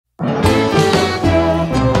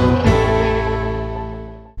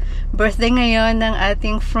Birthday ngayon ng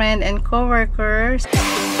ating friend and co-workers.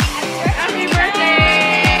 Happy birthday!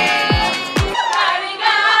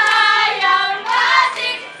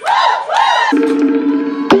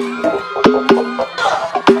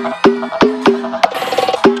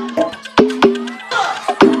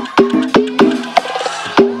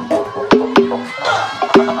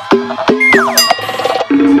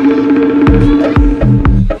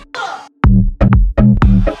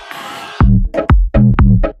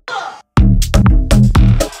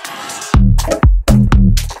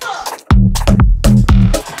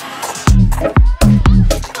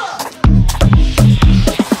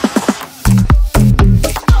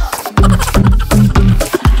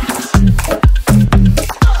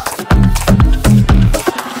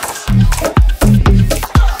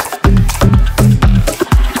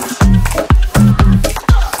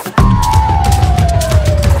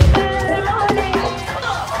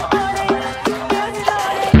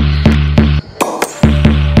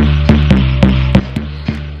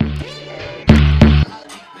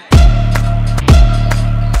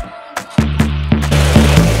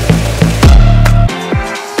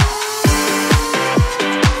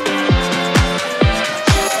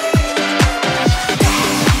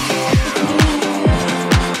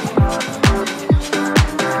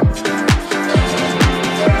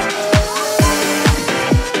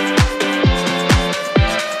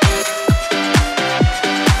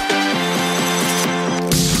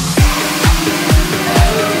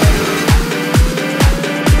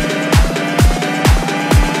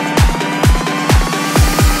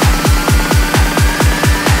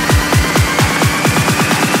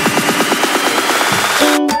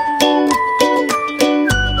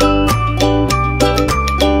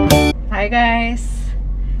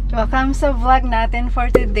 Welcome sa vlog natin for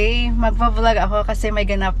today. Magpa-vlog ako kasi may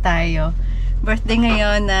ganap tayo. Birthday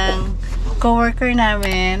ngayon ng coworker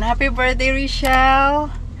namin. Happy birthday,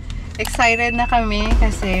 Richelle! Excited na kami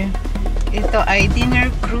kasi ito ay dinner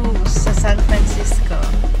cruise sa San Francisco.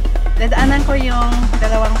 Dadaanan ko yung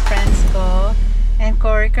dalawang friends ko and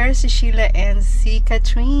coworkers, si Sheila and si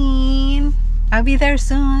Catherine. I'll be there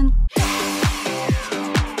soon.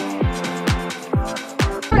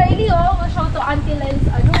 Riley, show to Auntie Lens,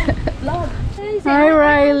 vlog. Hi,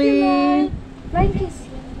 Riley. Riley, kiss.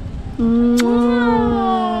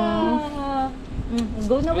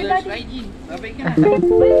 Go na with daddy.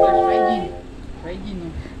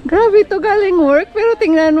 Grabe to, galing work, pero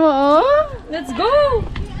tingnan mo, oh. Let's go!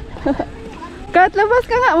 Kat, labas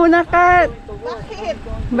ka nga muna, Kat. Bakit?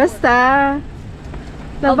 Basta.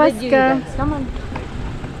 Labas ka. Come on.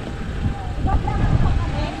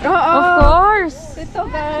 Oo. Of course. Ito,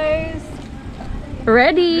 guys.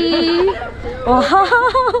 Ready? Wow.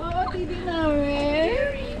 Oo, tidi namin.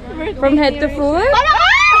 From head to foot?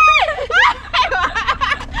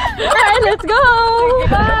 Alright, let's go!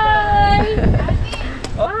 Bye!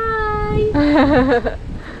 Bye!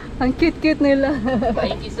 Ang cute-cute nila.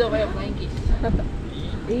 Flying kiss daw kayo, flying kiss.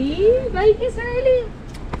 Bye kiss early!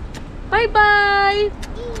 Bye-bye!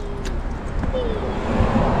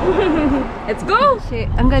 Let's go!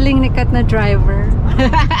 Ang galing ni Kat na driver.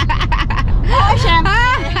 Oh, syempre!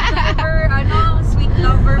 Sweet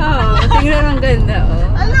lover. Oh, tingnan ang ganda,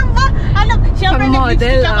 oh. Alam ba? Siyempre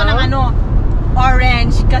nag-lipstick ako ng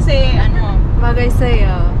orange kasi Bagay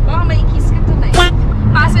sa'yo. Baka may kiss ka tonight.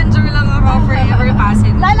 Passenger lang ako, forever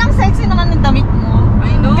passenger. lalang sexy naman ng damit mo.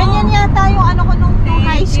 I know. Ganyan yata yung ko nung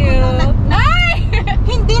high school.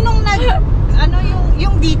 Hindi nung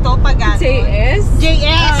yung dito pag JS?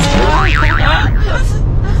 JS!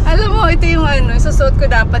 Alam mo, ito yung susuot ko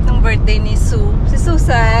dapat ng birthday ni Sue. Si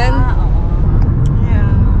Susan. Oo.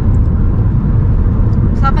 Yeah.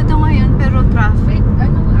 Sabado ngayon, pero traffic.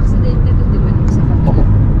 Accident na diba?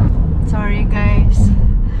 Sorry guys.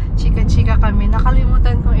 Chika-chika kami.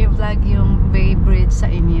 Nakalimutan kong i-vlog yung Bay Bridge sa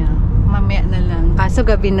inyo. Mamaya na lang. Kaso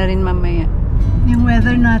gabi na rin mamaya. Yung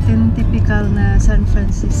weather natin, typical na San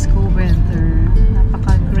Francisco weather.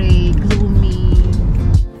 Napaka-gray, gloomy.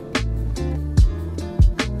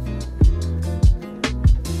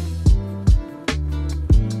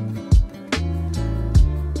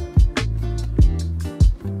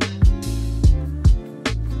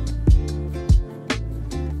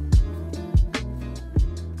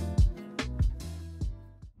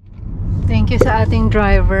 Thank you sa ating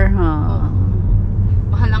driver, huh?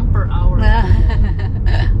 Mahal lang per hour.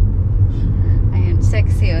 Ayun,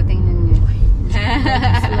 sexy, oh, tingnan niyo.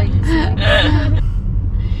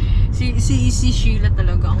 Si Sheila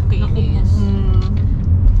talaga ang kinis.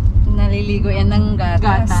 Naliligo yan ng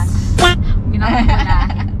gatas.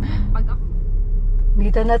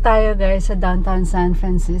 Dito na tayo guys sa downtown San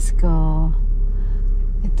Francisco.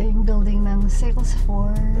 Ito yung building ng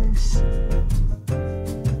Salesforce.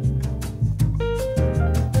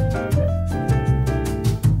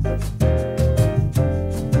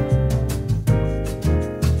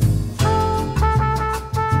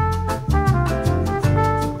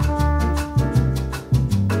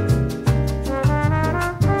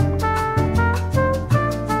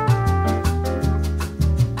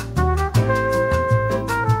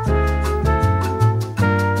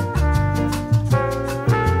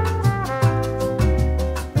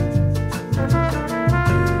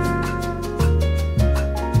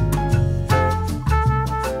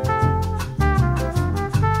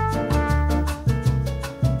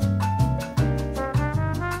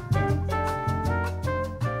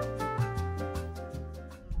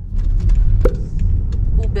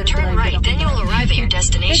 Turn right, then you will arrive at your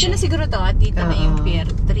destination. Pwede na siguro to at dito na yung Pier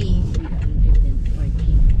 3.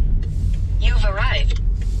 You've arrived.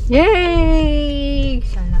 Yay!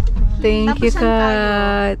 Thank you,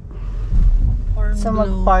 Kat. So,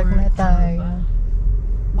 mag-park na tayo.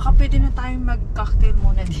 Baka pwede na tayong mag-cocktail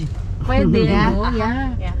muna dito. Pwede, Yeah. no?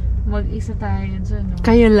 Yeah. Yeah. Mag-isa tayo dyan, no?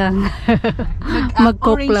 Kayo lang.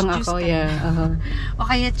 Mag-coke orange lang juice ako. ka. Yeah. O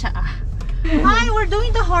kaya tsaa. Hi, we're doing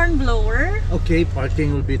the horn blower. Okay, parking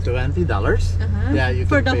will be $20. Yeah, you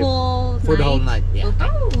For can the pay whole for the whole night. Yeah. Okay.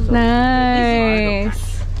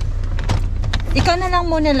 Nice. Ikaw na lang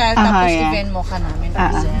muna lang, Aha, tapos yeah. i-vend mo ka namin.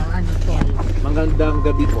 Ano to? Magandang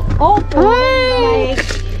gabi po. Oh, Hi!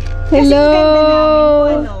 Kasi Hello! ang ganda namin po,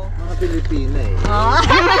 ano. Mga Pilipina eh.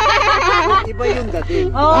 Iba yung dating.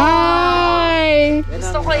 Hi!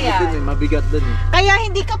 Gusto ko yan. Dun, eh, mabigat dun eh. Kaya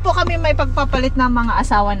hindi ka po kami may pagpapalit ng mga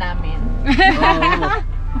asawa namin.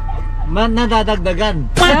 Nadadagdagan.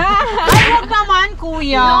 Ay, huwag naman,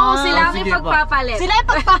 kuya. No, sila ang sige ipagpapalit. Sila yung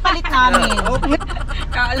pagpapalit namin.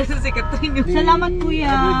 Kaalis sa sikat yun. Salamat,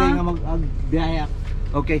 kuya. Everyday nga mag-biyaya.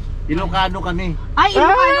 Okay, Ilocano kami. Ay,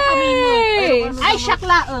 Ilocano kami. Ay! Ay,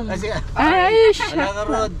 syaklaan. Kasi, Ay! wala ka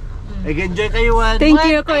Rod. Nag-enjoy kayo, Juan. Thank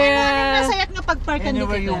you, Kaya Kuya. nasaya't nga pag-parkan dito.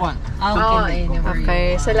 Anywhere you want. Okay. Okay,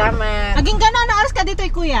 salamat. Aging gano'n na oras ka dito,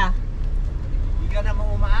 kuya? Hindi ka na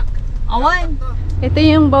maumaak. Awan. Ito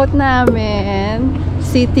yung boat namin.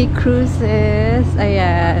 City Cruises.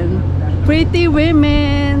 Ayan. Pretty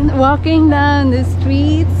women walking down the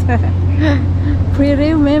streets.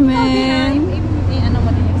 Pretty women. Ano mo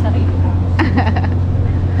din yung sarili mo.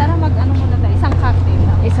 Tara mag-ano muna tayo. Isang cocktail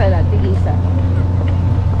lang. Isa lang, tig-isa.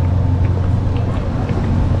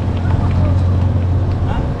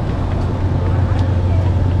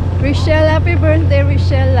 Rochelle, happy birthday,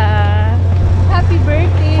 Rochelle. Happy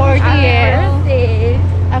birthday. 40 years. Birthday.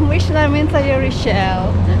 Ang wish namin sa'yo,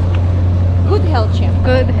 Rochelle. Good health, syempre.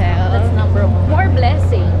 Good health. That's number one. More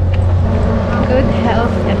blessing. Good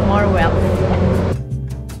health and more wealth.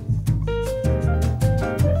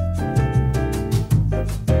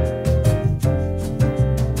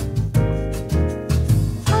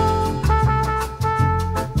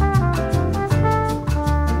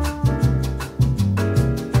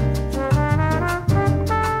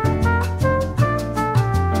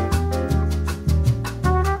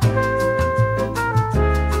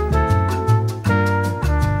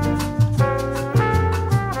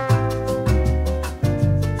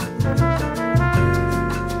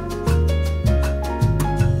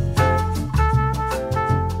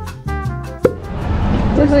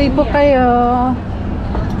 Tuloy po kayo.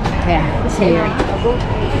 Ayan, share.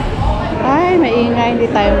 Ay, maingay. Hindi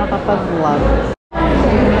tayo makapag-vlog.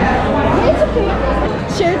 It's okay.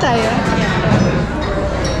 Share tayo.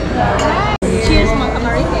 Cheers, mga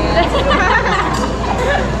American.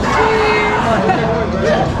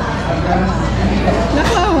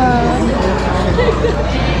 Nakawa.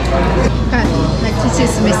 Kat,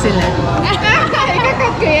 nagsisismis sila.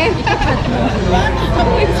 Ikakat ko yan.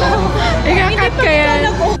 Ikakat ko yan.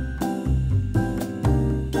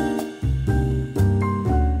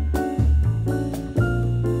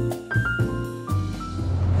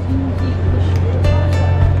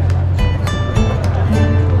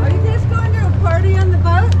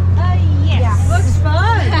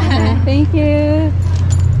 Thank you.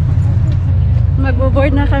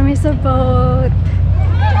 Magbo-board na kami sa boat.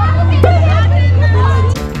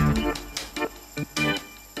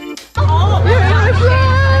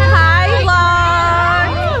 Hi, vlog!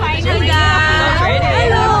 Hi, guys!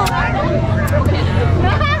 Hello!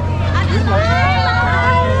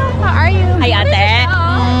 How are you? Hi, ate!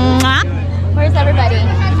 Where's everybody?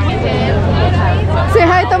 Say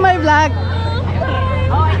hi to my vlog.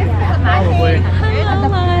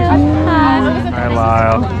 Hi,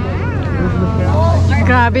 Lyle.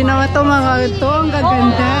 Grabe naman to mga ito. Ang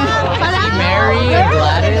gaganda. Mary and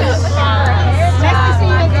Gladys. Nice to see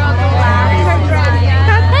you.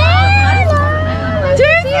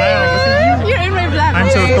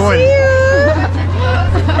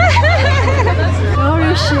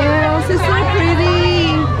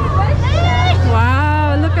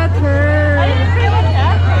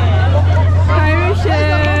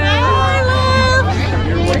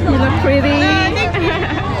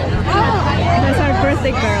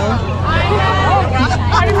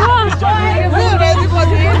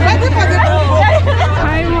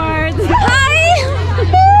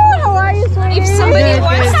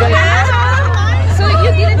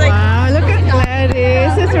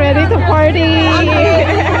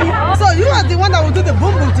 do the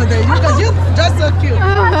boom boom today because you're just so cute.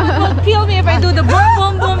 Kill me if I do the boom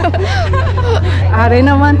boom boom. Ari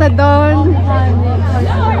naman ta doon.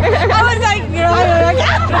 I was like, girl. I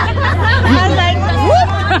was like, whoop.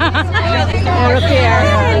 Okay,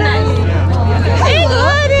 Hey,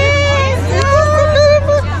 goodies.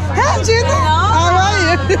 Hi, Gina. How are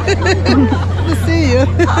you? Good to see you.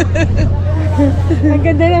 Ang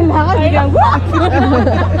ganda ng lakad. Biglang,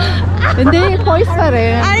 hindi, poise pa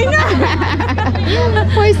rin. I know.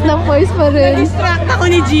 Poise pa rin. Distract ako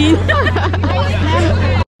ni Jean.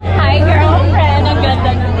 Hi, girlfriend. Ang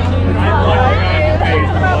ganda na.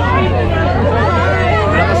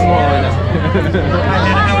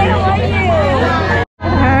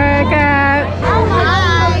 Hi, Kat.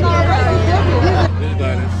 This is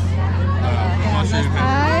Dennis.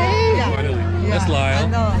 That's Lyle.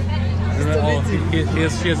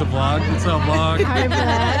 She has a vlog. What's up, vlog? Hi,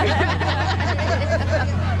 vlog.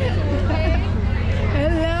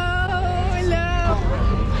 Hello.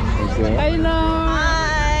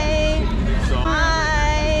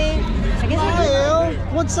 Lyle,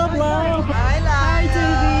 what's up, Lyle? Hi, Lyle.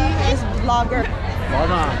 JB. Is vlogger.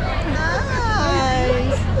 Mama.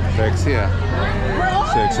 Nice. Sexy, ah.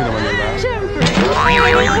 Sexy naman yung lahat. Siyempre.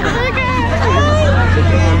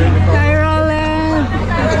 Hi, Roland.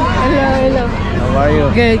 Hello. How are you?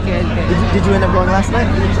 Good. Did you end up going last night?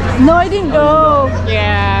 No, I didn't go.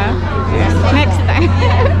 Yeah. Next time.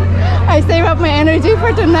 I save up my energy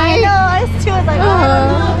for tonight. No, it's true. It's like,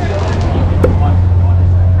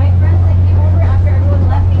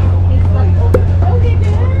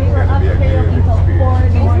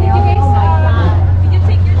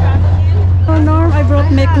 Oh, Norm, I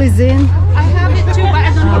brought me cuisine. I have it too, but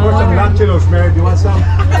I don't I brought some nachos, Mary. Do you want some?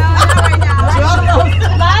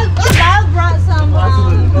 Lyle brought some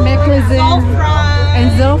Me cuisine.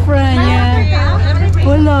 And Zofran, yeah.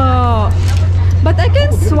 Pulo. But I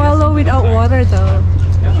can swallow without water though.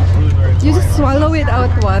 You just swallow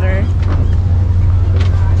without water.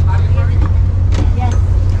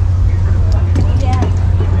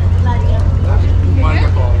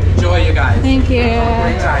 Wonderful. Enjoy, you guys. Thank you.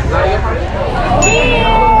 Great time.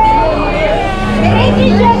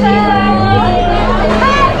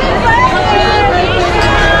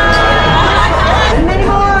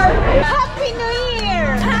 Happy New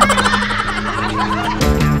Year!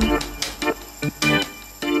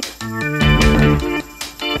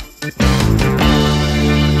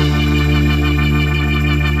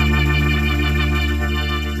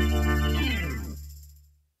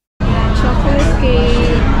 Chocolate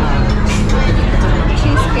cake.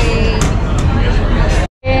 Cheesecake.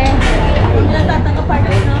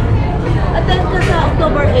 Attend ka sa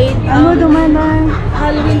October 8, Ano dumanan?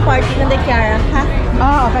 Halloween party ng Kiara, ha?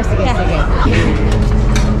 Oh, okay. Sige.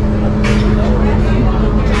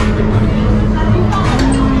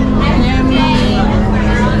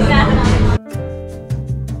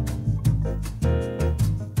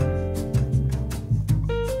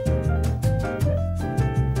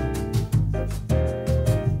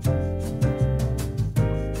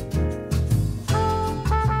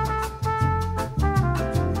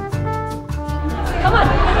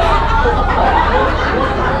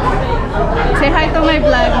 Say hi to my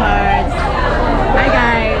vlog, Mars. Hi,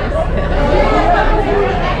 guys.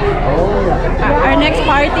 Our next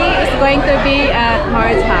party is going to be at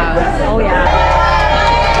Mars' house. Oh, yeah.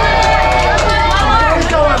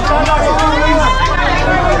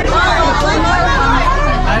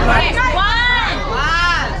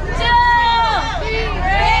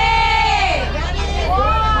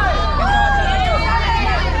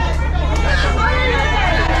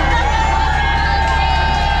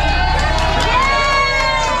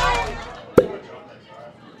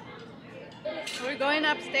 We're going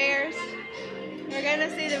upstairs. We're gonna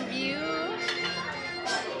see the view.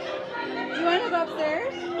 You wanna go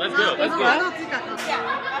upstairs? Let's go. Let's go.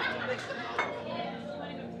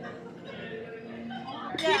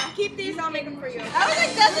 Keep these, I'll make them for you. I was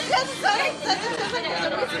like, doesn't sound like such a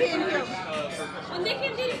whiskey in here. When they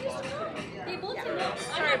came, they both said no.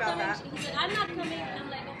 Sorry about that. He said, I'm not coming. I'm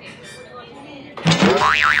like, okay.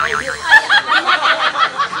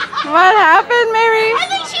 What happened, Mary? I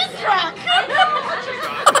think she's drunk.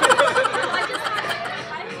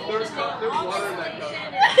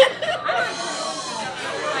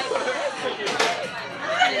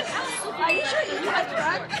 Are you sure you're not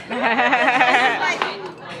drunk?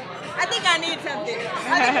 I think I need something. I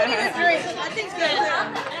think I need a drink. I think so too.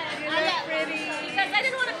 You look pretty. Because I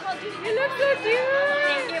didn't want to call you. You look so cute.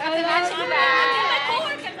 Thank you. I love My that.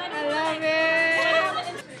 coworkers, I I don't love it.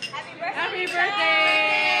 Happy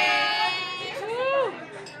birthday. Woo.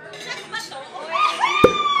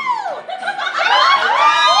 know.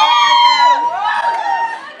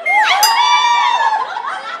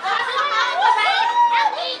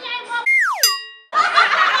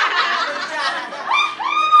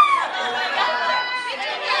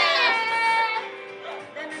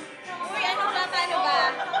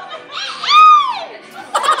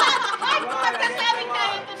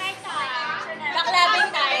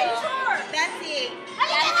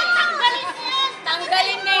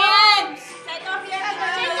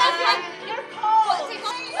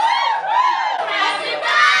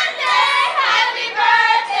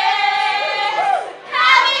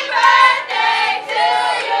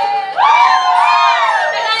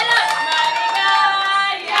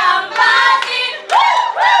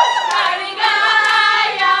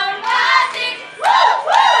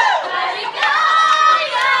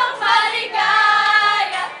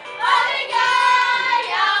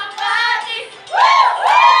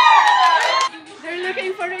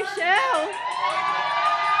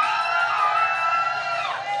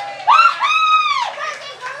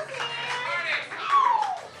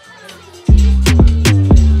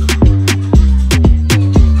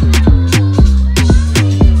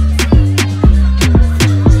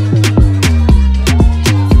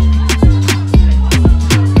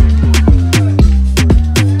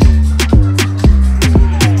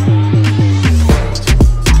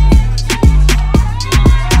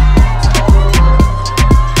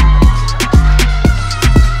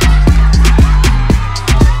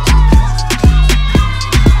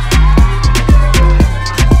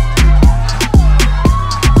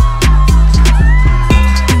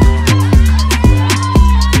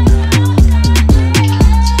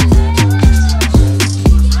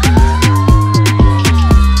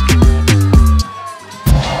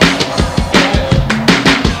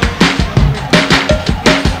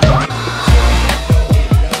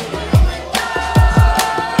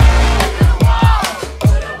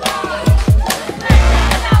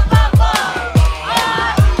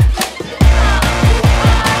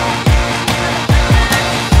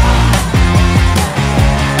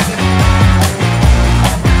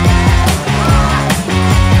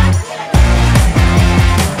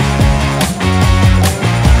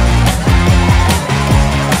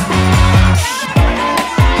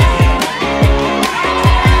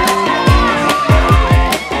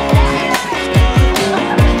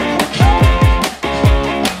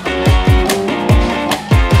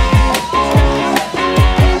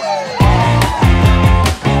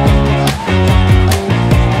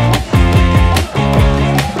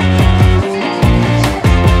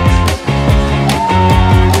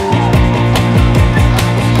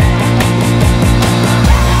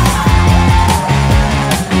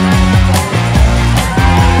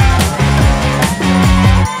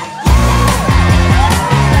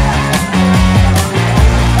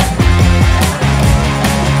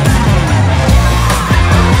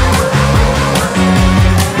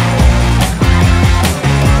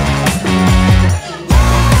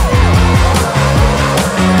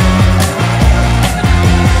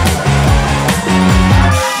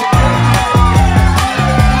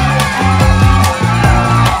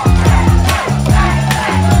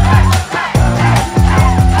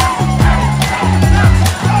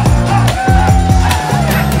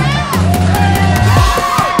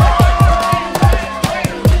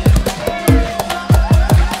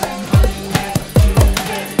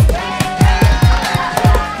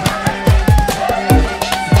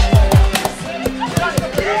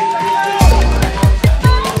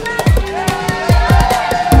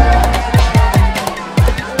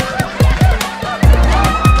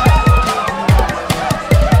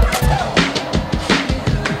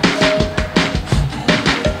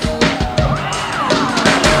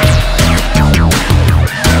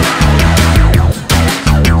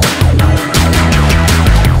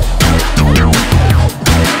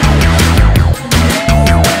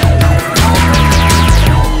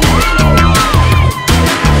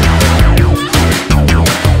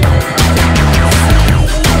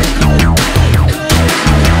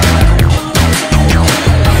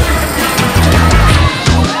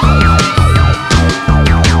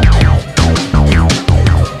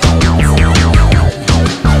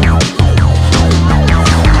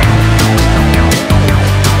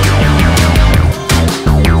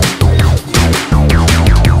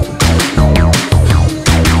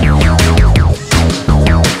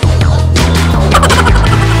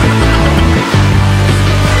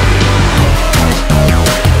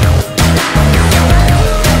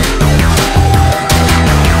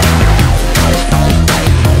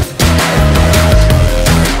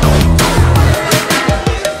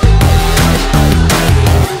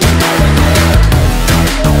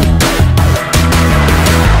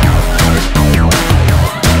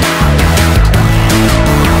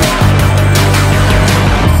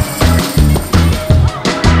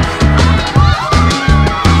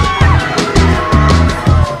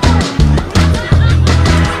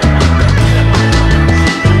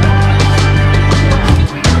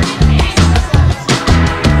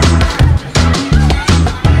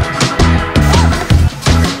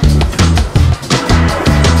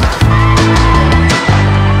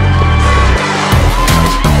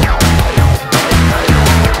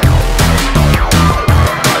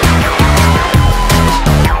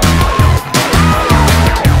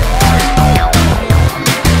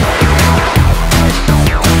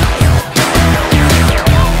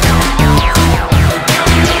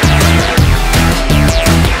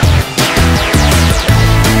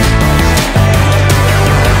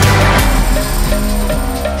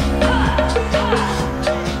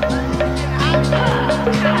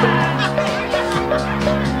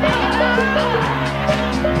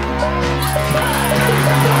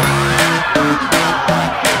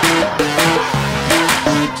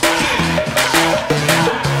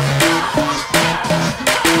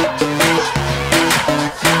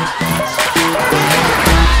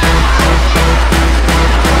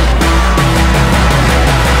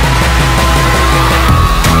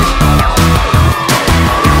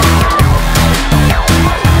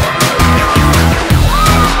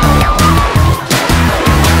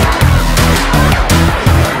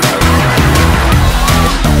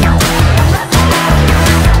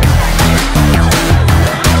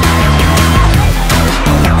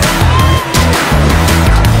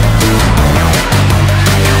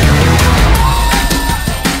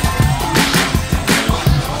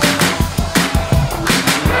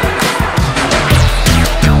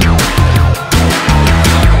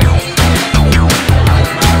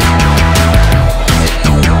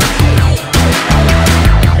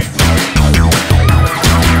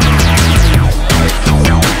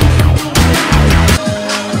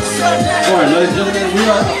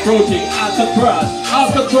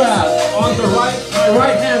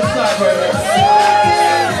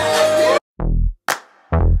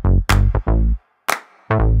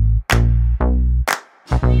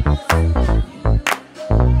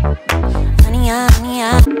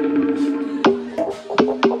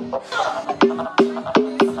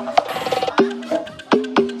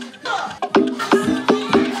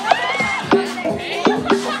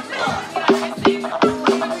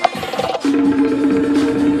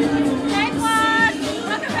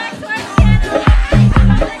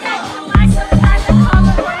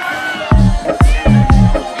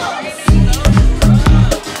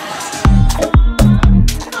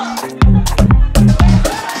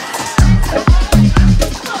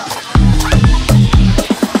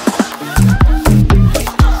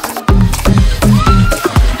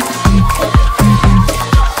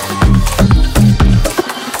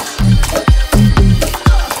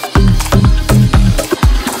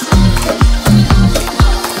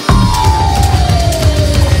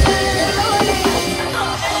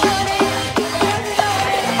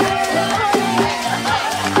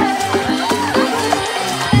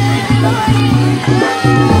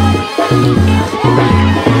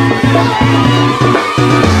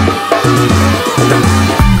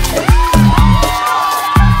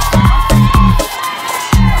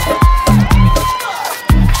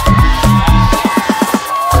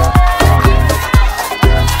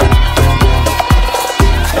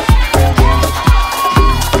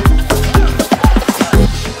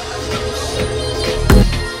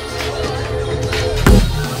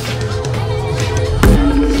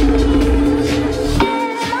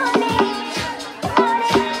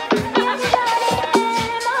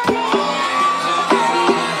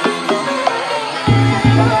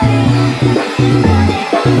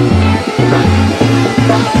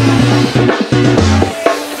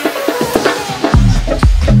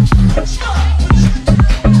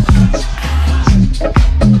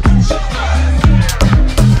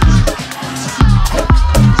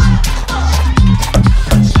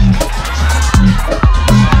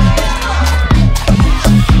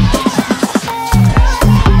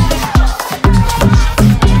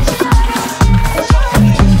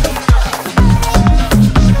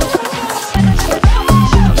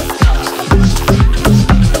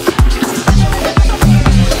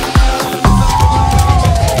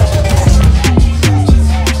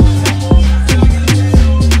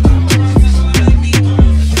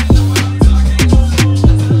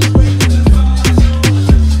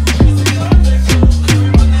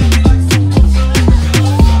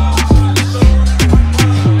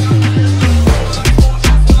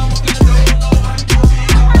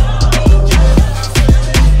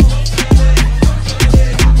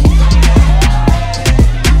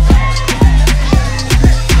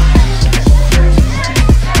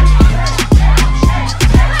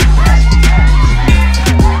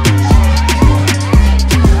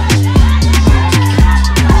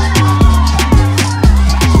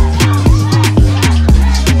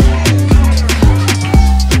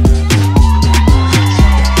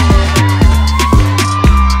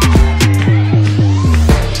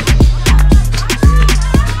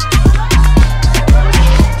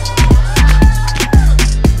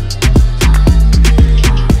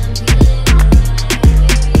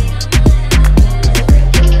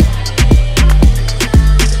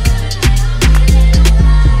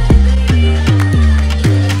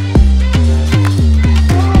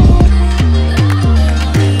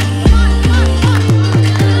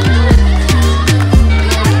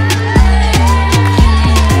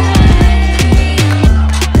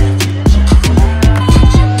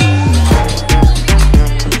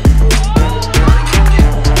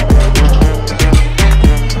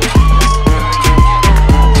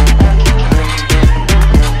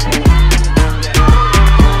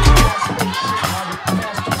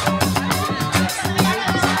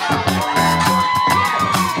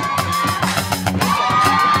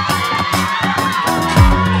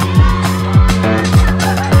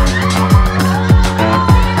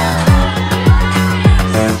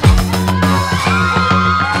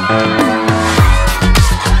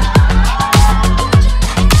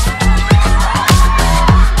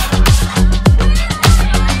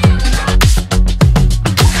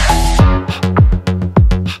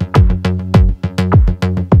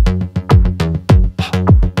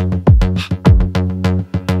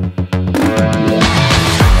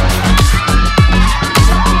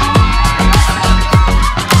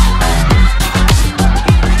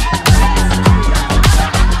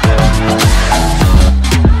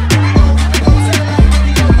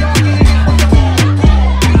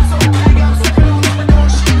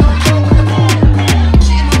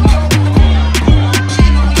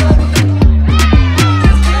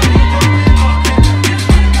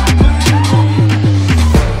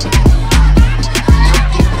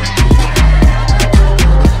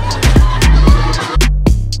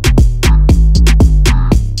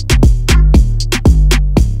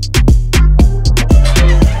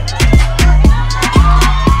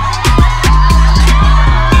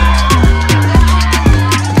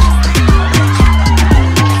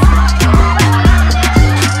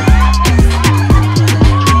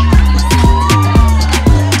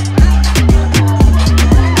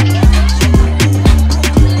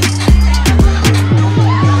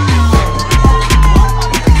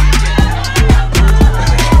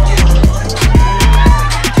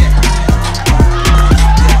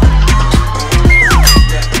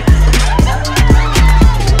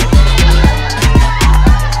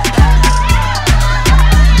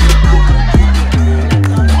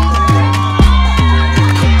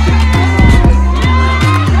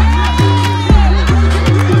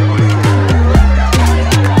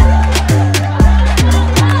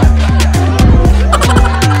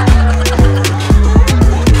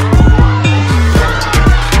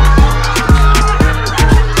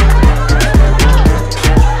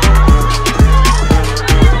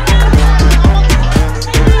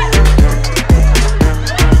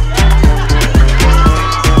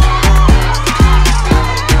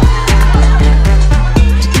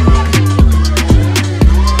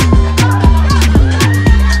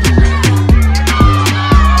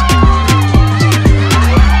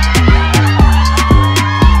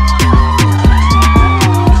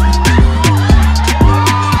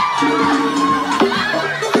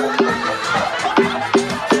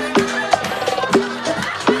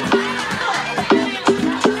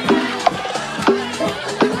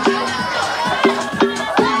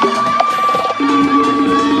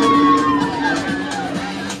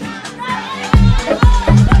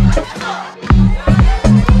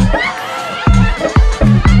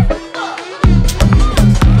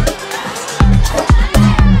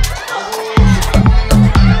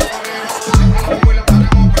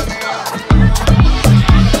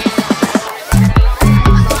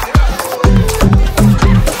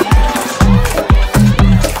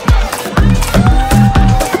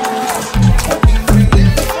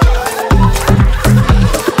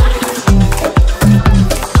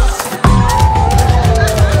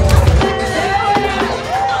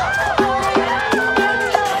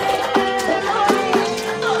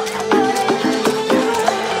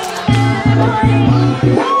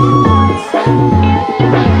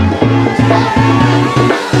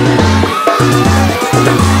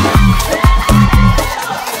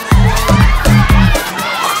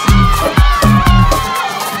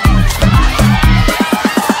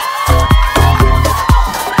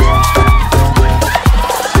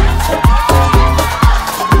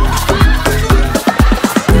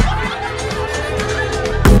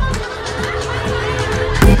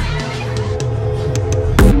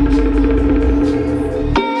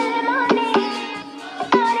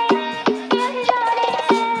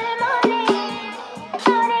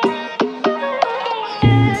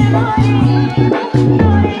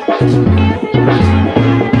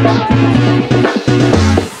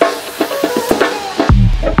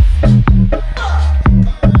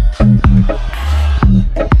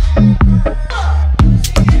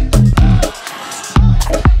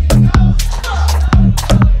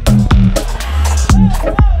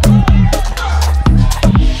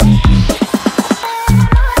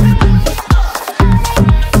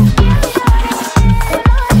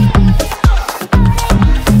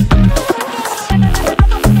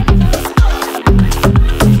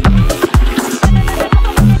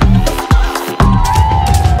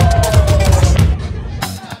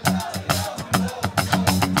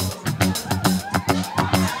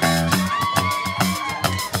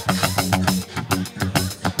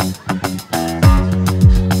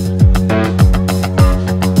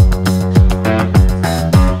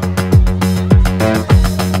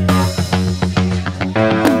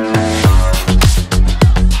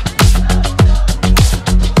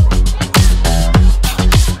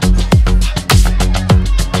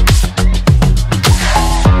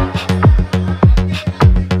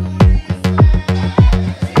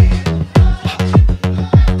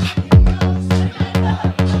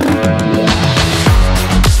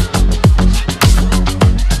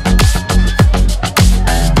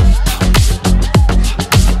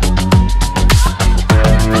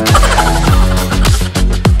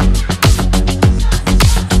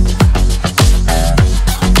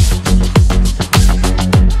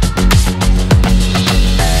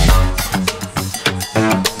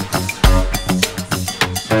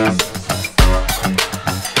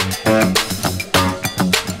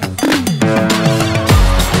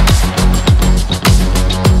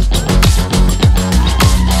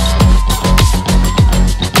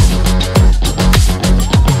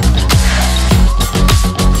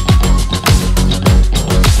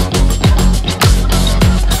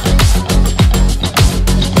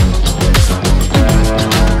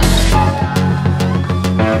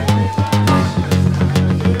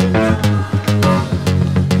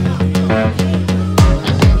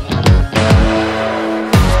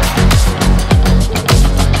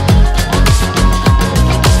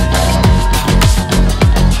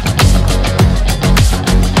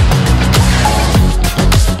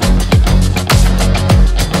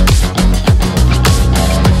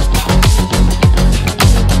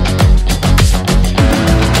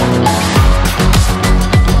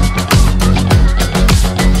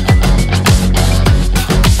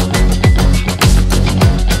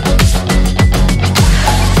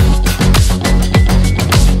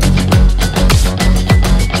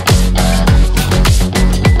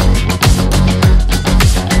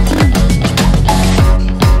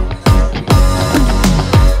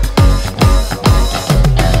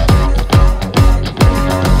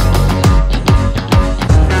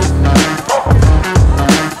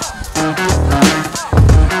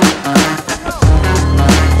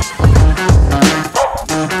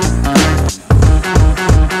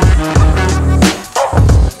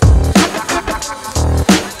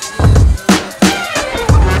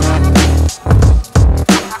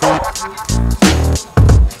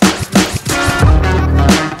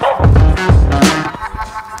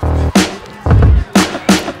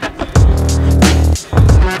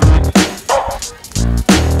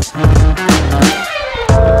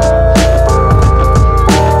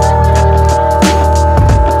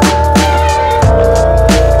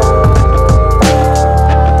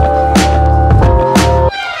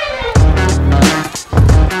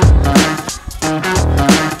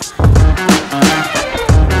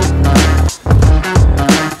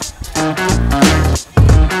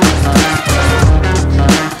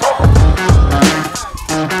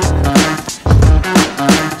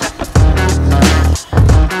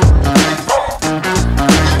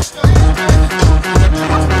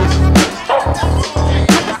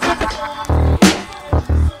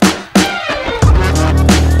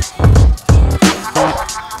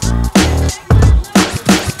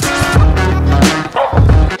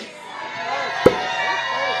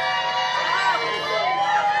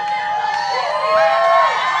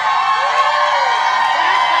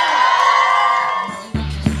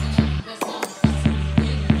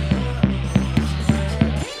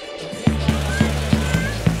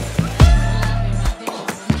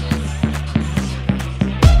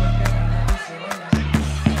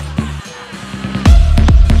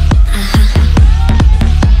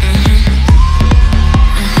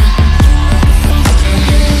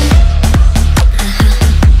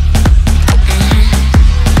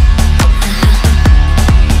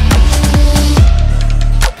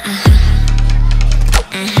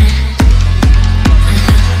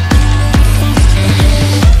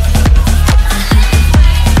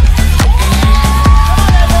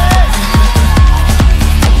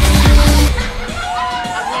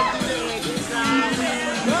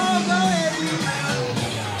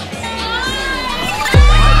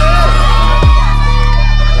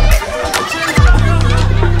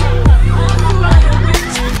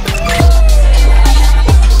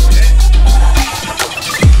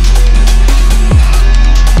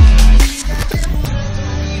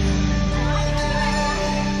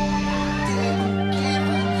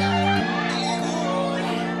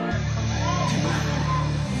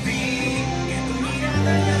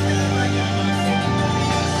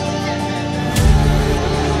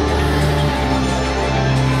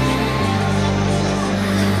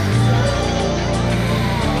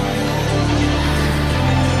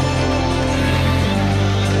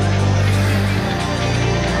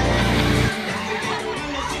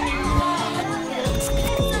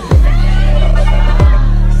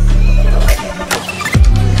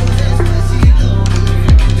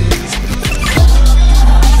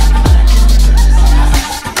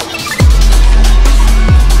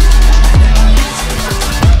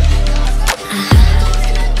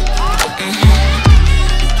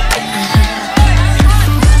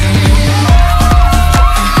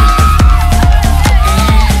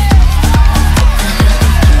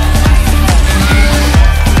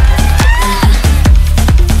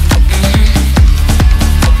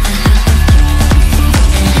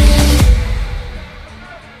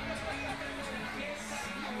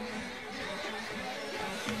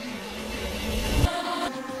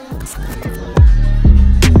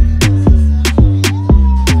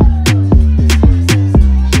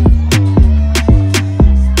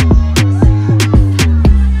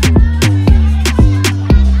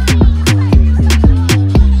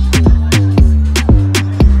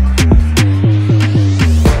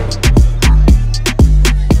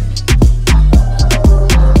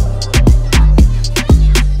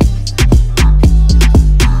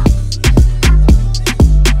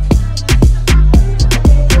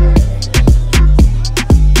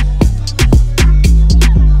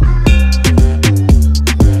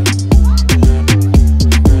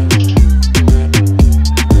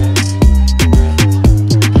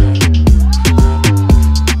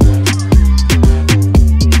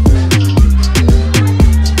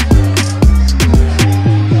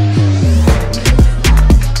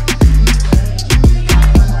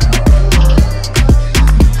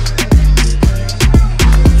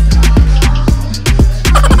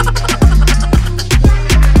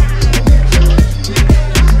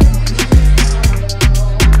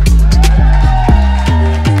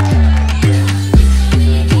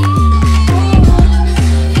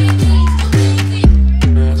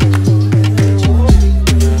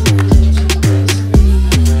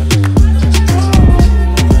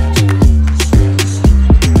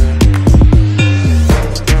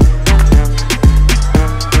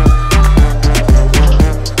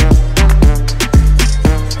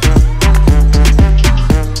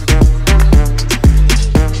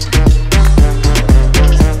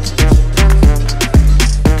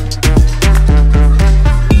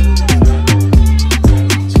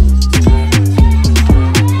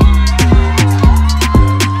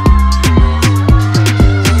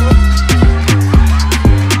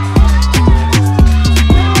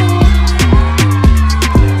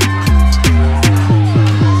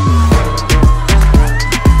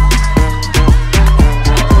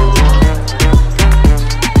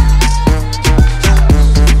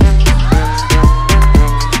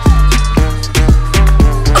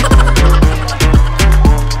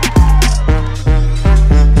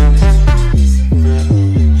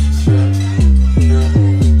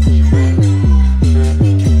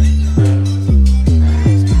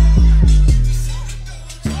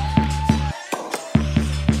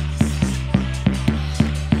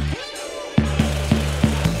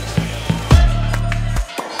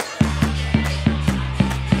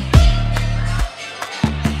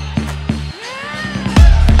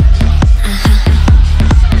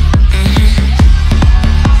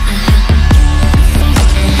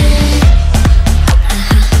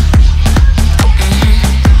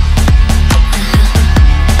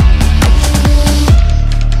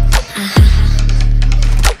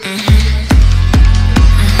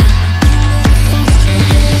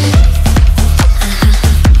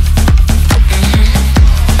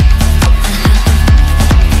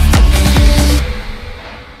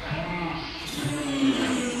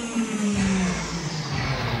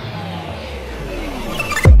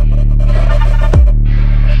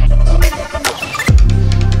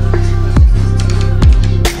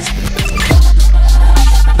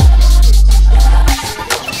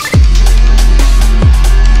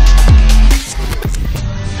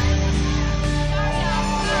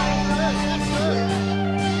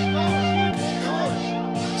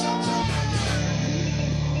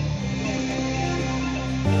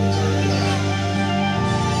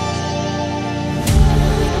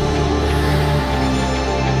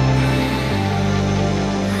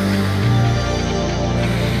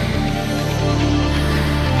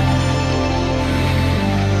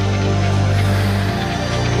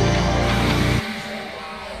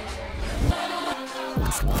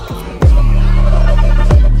 Thank you.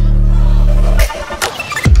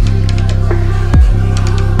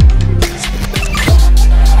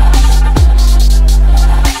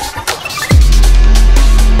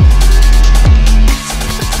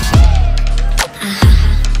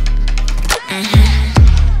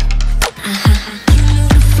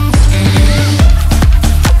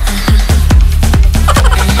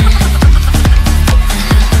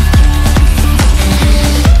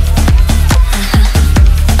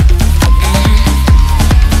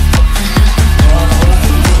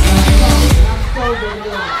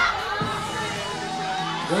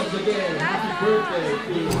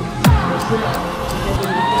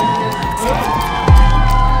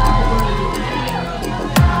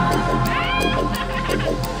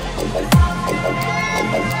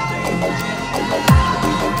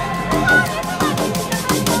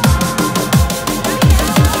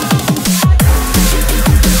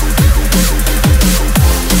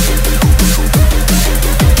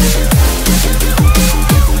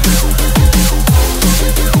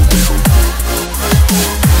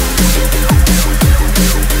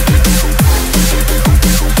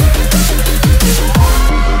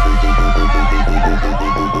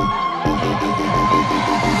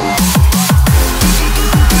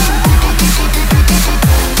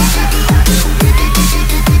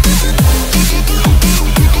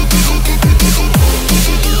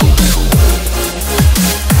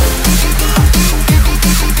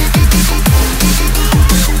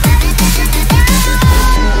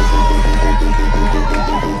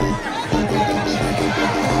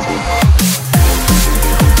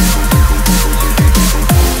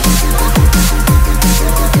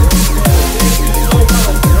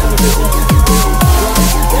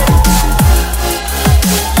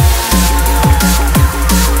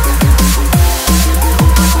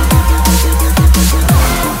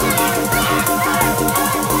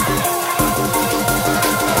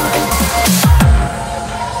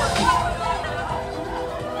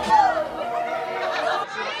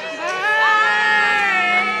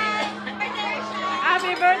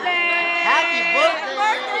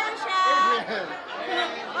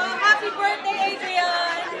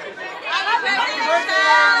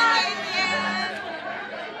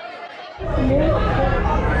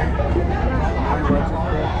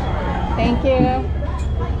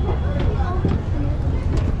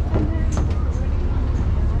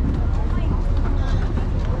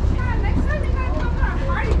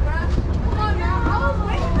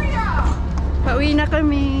 Pauwi na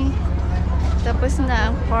kami. Tapos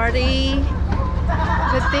na ang party.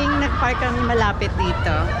 Good thing nag-park kami malapit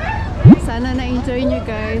dito. Sana na-enjoy nyo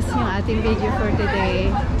guys yung ating video for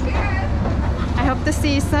today. I hope to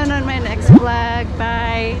see you soon on my next vlog.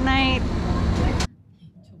 Bye. Night.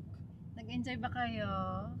 Nag-enjoy ba kayo?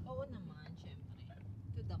 Oo naman, syempre.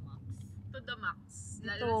 To the max. To the max.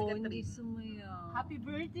 Lalo Ito, na si hindi Catherine. sumaya. Happy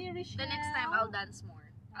birthday, Rachel! The next time, I'll dance more.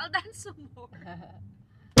 I'll dance some more.